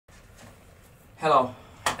Hello,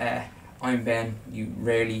 I'm Ben. You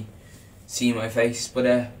rarely see my face,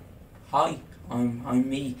 but hi, I'm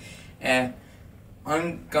me.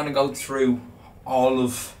 I'm gonna go through all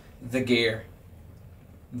of the gear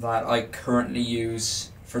that I currently use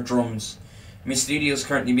for drums. My studio's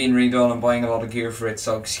currently being redone. I'm buying a lot of gear for it,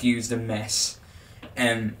 so excuse the mess.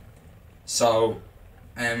 Thanks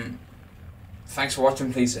for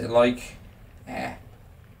watching. Please like,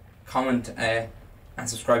 comment, and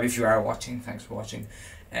subscribe if you are watching. Thanks for watching.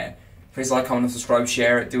 Please like, comment, and subscribe,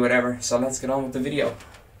 share it, do whatever. So let's get on with the video.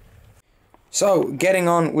 So, getting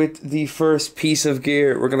on with the first piece of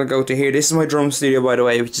gear we're going to go to here. This is my drum studio, by the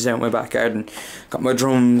way, which is out in my back garden. Got my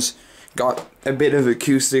drums, got a bit of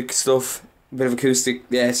acoustic stuff, a bit of acoustic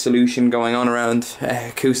solution going on around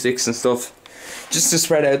acoustics and stuff, just to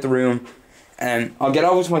spread out the room. I'll get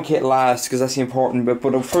over to my kit last because that's the important bit,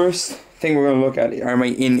 but the first thing we're going to look at are my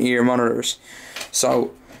in-ear monitors.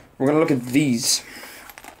 So, we're going to look at these.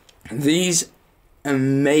 These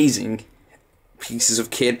amazing pieces of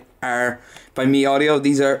kit are by Me Audio.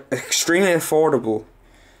 These are extremely affordable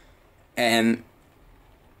in-ears.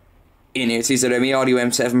 These are the Me Audio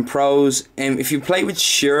M7 Pros. If you play with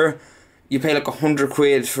Shure, you pay like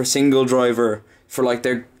 £100 for single driver for like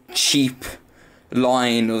their cheap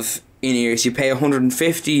line of in-ears. You pay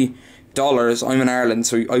 $150. I'm in Ireland,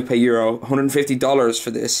 so I pay euro. $150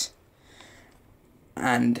 for this,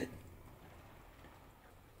 and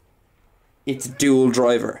it's dual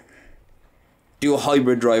driver, dual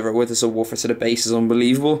hybrid driver with a subwoofer, so the bass is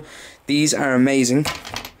unbelievable. These are amazing.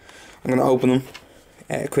 I'm gonna open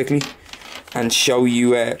them quickly and show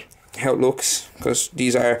you how it looks, because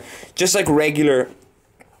these are just like regular.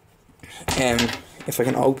 If I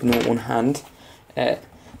can open them with one hand,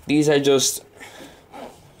 these are just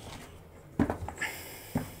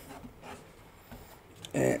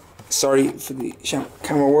sorry for the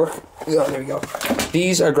camera work. Oh, there we go.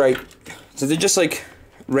 These are great. So they're just like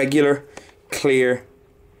regular, clear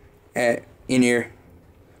in-ear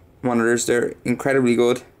monitors. They're incredibly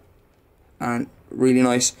good and really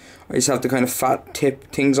nice. I just have the kind of fat tip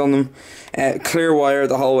things on them. Clear wire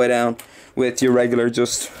the whole way down with your regular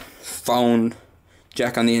just phone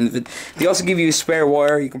jack on the end of it. They also give you a spare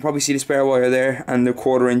wire. You can probably see the spare wire there, and the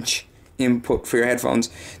 1/4" input for your headphones.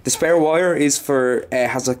 The spare wire is for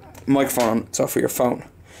has a microphone on it, so for your phone.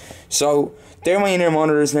 So they're my in-ear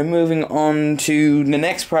monitors. Now moving on to the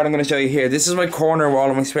next part I'm going to show you here. This is my corner where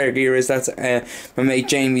all of my spare gear is. That's my mate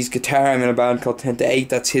Jamie's guitar. I'm in a band called 10 to 8.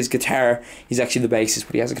 That's his guitar. He's actually the bassist,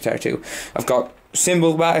 but he has a guitar too. I've got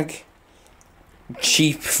cymbal bag,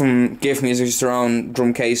 cheap from Gift Music, just their own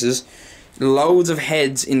drum cases. Loads of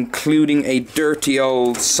heads, including a dirty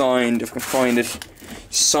old signed, if I can find it,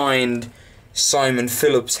 signed Simon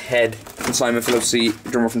Phillips head from Simon Phillips, the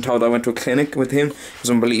drummer from Toad. I went to a clinic with him. It was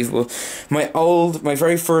unbelievable. My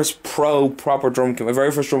very first proper drum kit, my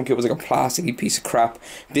very first drum kit was like a plasticky piece of crap.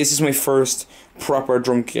 This is my first proper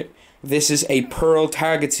drum kit. This is a Pearl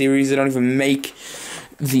Target series. They don't even make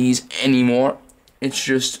these anymore. It's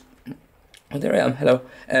just, oh, there I am, hello.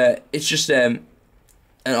 It's just an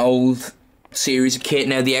old series of kit.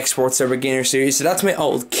 Now the exports are beginner series, so that's my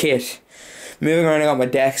old kit. Moving around, I got my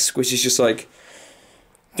desk, which is just like,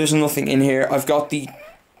 there's nothing in here. I've got the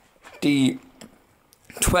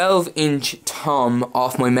 12-inch tom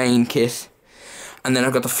off my main kit, and then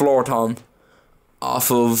I've got the floor tom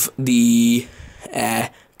off of the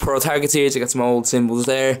Pearl Target series. I got some old cymbals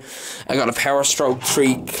there. I got a Power Stroke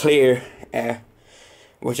 3 clear,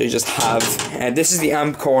 which I just have. This is the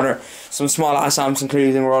amp corner. Some small ass amps,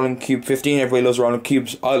 including Roland Cube 15. Everybody loves Roland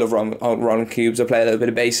Cubes. I love Roland Cubes. I play a little bit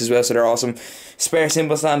of bass as well, so they're awesome. Spare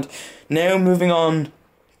cymbal stand. Now moving on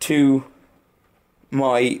to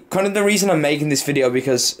my kind of the reason I'm making this video,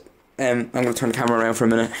 because I'm going to turn the camera around for a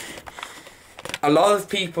minute. A lot of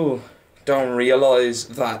people don't realise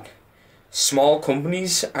that small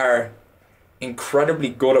companies are incredibly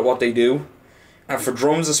good at what they do. And for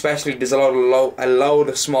drums especially, there's a load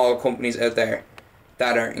of small companies out there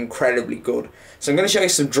that are incredibly good. So I'm going to show you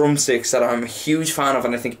some drumsticks that I'm a huge fan of,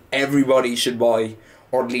 and I think everybody should buy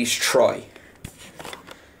or at least try.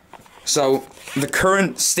 So the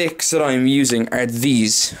current sticks that I'm using are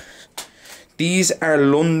these. These are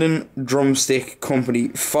London Drumstick Company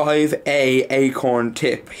 5A Acorn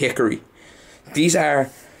Tip Hickory. These are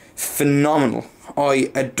phenomenal. I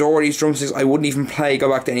adore these drumsticks. I wouldn't even go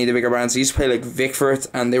back to any of the bigger brands. I used to play like Vic for it,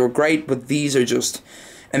 and they were great, but these are just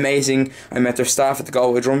amazing. I met their staff at the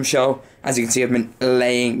Galway Drum Show. As you can see, I've been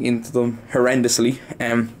laying into them horrendously.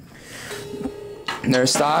 Their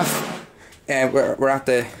staff, we're at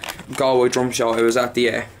the Galway Drum Show. I was at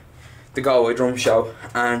the Galway Drum Show,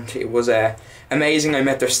 and it was a amazing. I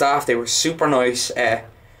met their staff, they were super nice,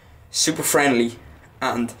 super friendly,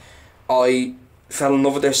 and I fell in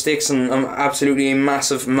love with their sticks, and I'm absolutely a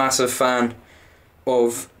massive fan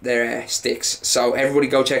of their sticks. So everybody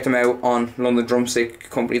go check them out on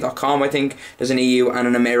londondrumstickcompany.com. I think there's an EU and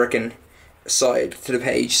an American side to the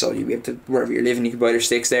page, so you'll be able to, wherever you're living, you can buy their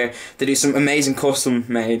sticks there. They do some amazing custom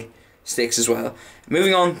made sticks as well.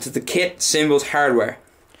 Moving on to the kit, cymbals, hardware.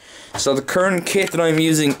 So the current kit that I'm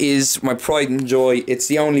using is my pride and joy. It's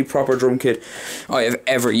the only proper drum kit I have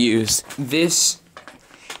ever used. This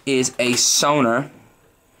is a Sonar,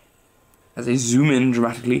 as I zoom in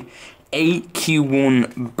dramatically,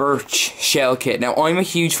 AQ1 Birch shell kit. Now I'm a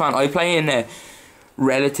huge fan. I play in a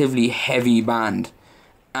relatively heavy band,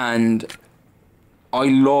 and I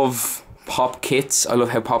love pop kits. I love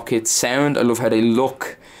how pop kits sound. I love how they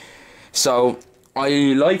look. So I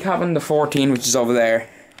like having the 14, which is over there.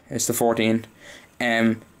 It's the 14,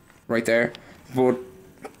 right there. But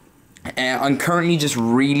I'm currently just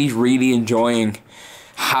really enjoying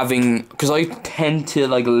having, because I tend to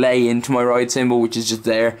like lay into my ride cymbal, which is just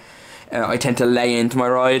there. I tend to lay into my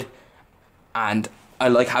ride, and I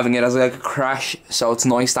like having it as like a crash, so it's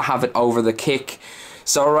nice to have it over the kick.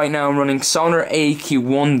 So right now I'm running Sonar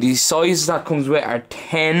AQ1. The sizes that comes with are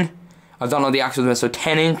 10, I don't know the actual one, so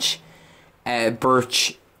 10 inch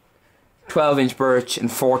birch, 12 inch birch,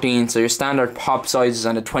 and 14, so your standard pop sizes,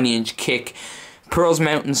 and a 20 inch kick. Pearl's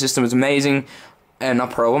mounting system is amazing.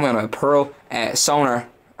 Not Pearl, I'm on Pearl. Sonar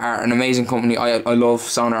are an amazing company. I love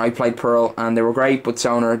Sonar. I played Pearl and they were great, but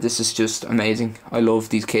Sonar, this is just amazing. I love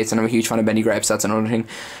these kits, and I'm a huge fan of Benny Greps, that's another thing.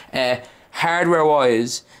 Hardware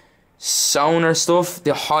wise, Sonar stuff.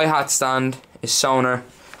 The hi-hat stand is Sonar,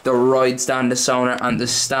 the ride stand is Sonar, and the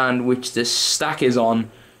stand which the stack is on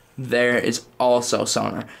there is also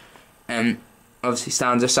Sonar. Obviously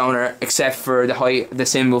stands are Sonar, except for the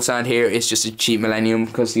cymbal stand here is just a cheap Millennium,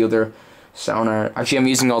 because the other Sonar, actually I'm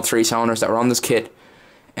using all 3 Sonars that were on this kit.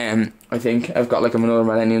 I think I've got like another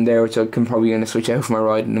Millennium there, which I can probably gonna switch out for my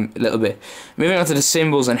ride in a little bit. Moving on to the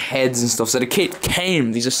cymbals and heads and stuff. So the kit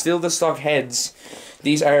came, these are still the stock heads.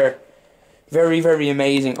 These are very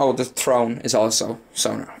amazing. Oh, the throne is also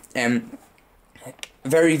Sonar.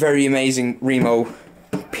 Very amazing Remo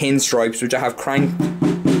pinstripes, which I have cranked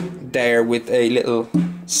there with a little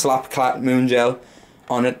slap clat moon gel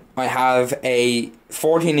on it. I have a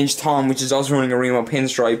 14 inch tom, which is also running a Remo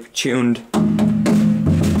pinstripe, tuned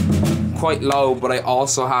quite low, but I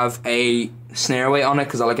also have a snare weight on it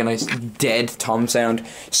because I like a nice dead tom sound.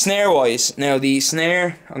 Snare wise, now the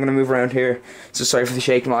snare, I'm going to move around here, so sorry for the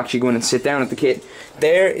shaking, I'll actually go in and sit down at the kit.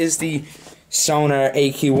 There is the Sonar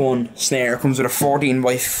AQ1 snare. It comes with a 14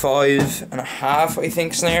 by 5.5, I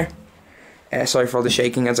think, snare. Sorry for all the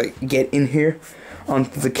shaking as I get in here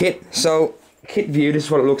onto the kit. So kit view, this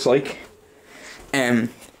is what it looks like.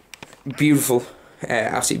 Beautiful,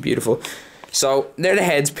 absolutely beautiful. So they're the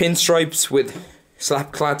heads, pinstripes with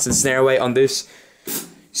slap clats and snare weight on this.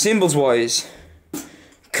 Cymbals wise,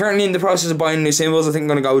 currently in the process of buying new cymbals. I think I'm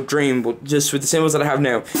going to go with Dream, but just with the cymbals that I have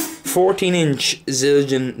now, 14 inch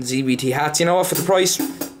Zildjian ZBT hats. You know what, for the price,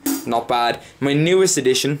 not bad. My newest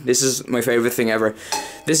edition, this is my favourite thing ever.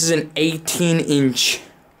 This is an 18 inch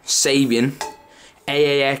Sabian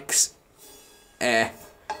AAX as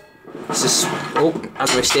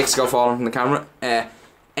my sticks go falling from the camera,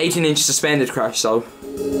 18 inch suspended crash, so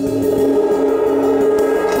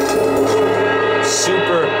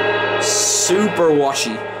super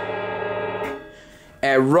washy.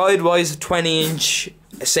 Ride wise, 20 inch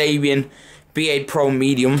Sabian B8 Pro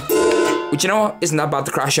medium, which, you know what, isn't that bad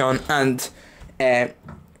to crash on, and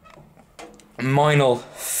Meinl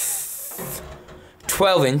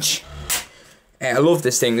 12 inch. I love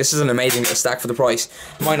this thing. This is an amazing stack for the price.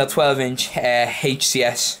 Meinl 12 inch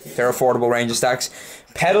HCS. They're affordable range of stacks.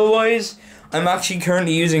 Pedal wise, I'm actually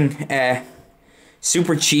currently using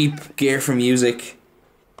super cheap Gear for Music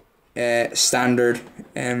standard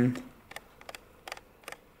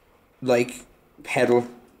like pedal.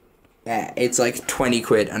 It's like 20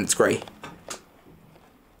 quid and it's great.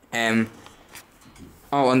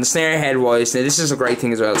 Oh, and the snare head wise, now this is a great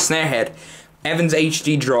thing as well. Snare head, Evans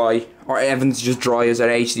HD Dry, or Evans just Dry, is that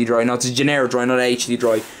HD Dry? No, it's a generic dry, not HD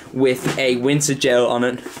Dry, with a Winsett gel on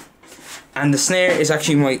it. And the snare is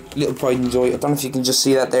actually my little pride and joy. I don't know if you can just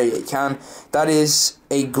see that there. You can. That is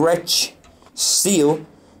a Gretsch Steel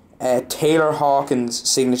Taylor Hawkins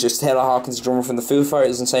signature. Taylor Hawkins, drummer from the Foo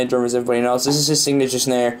Fighters and same drummer as everybody knows. This is his signature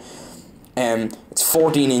snare. It's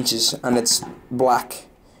 14 inches and it's black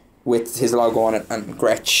with his logo on it, and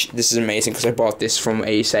Gretsch. This is amazing because I bought this from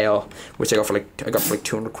a sale, which I got for like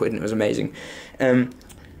 200 quid, and it was amazing.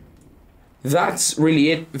 that's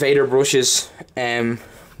really it. Vader brushes,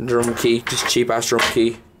 drum key, just cheap ass drum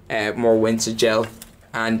key, more Winston gel,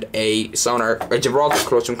 and a Sonar, a Gibraltar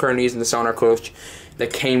clutch. I'm currently using the Sonar clutch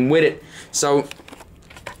that came with it. So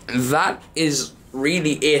that is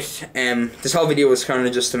really it. This whole video was kind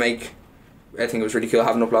of just to make, I think it was really cool. I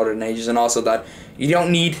haven't uploaded in ages, and also that you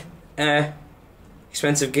don't need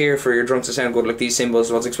expensive gear for your drums to sound good. Like these cymbals,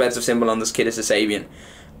 the most expensive cymbal on this kit is the Sabian,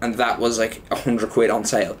 and that was like £100 on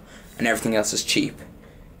sale, and everything else is cheap.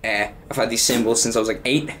 I've had these cymbals since I was like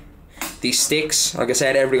 8. These sticks, like I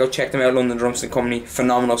said, everybody go check them out. London Drumstick Company,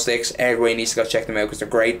 phenomenal sticks. Everybody needs to go check them out because they're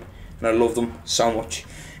great, and I love them so much.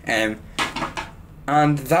 And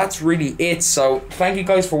that's really it. So thank you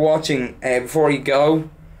guys for watching. Before you go,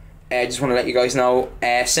 I just want to let you guys know,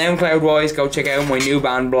 SoundCloud wise, go check out my new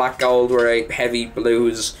band Black Gold. We're a heavy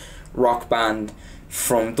blues rock band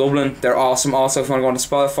from Dublin. They're awesome. Also, if you want to go on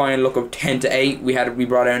to Spotify and look up 10 to 8, we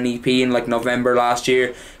brought out an EP in like November last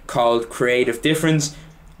year called Creative Difference.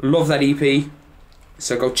 Love that EP,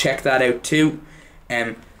 so go check that out too.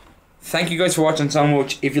 Thank you guys for watching so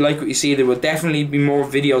much. If you like what you see, there will definitely be more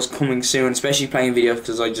videos coming soon, especially playing videos,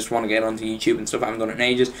 because I just want to get onto YouTube and stuff. I haven't done it in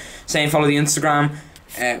ages. Same, follow the Instagram,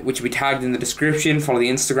 which will be tagged in the description. Follow the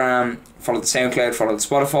Instagram, follow the SoundCloud, follow the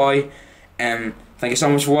Spotify. Thank you so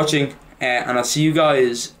much for watching, and I'll see you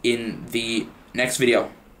guys in the next video.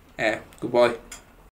 Goodbye.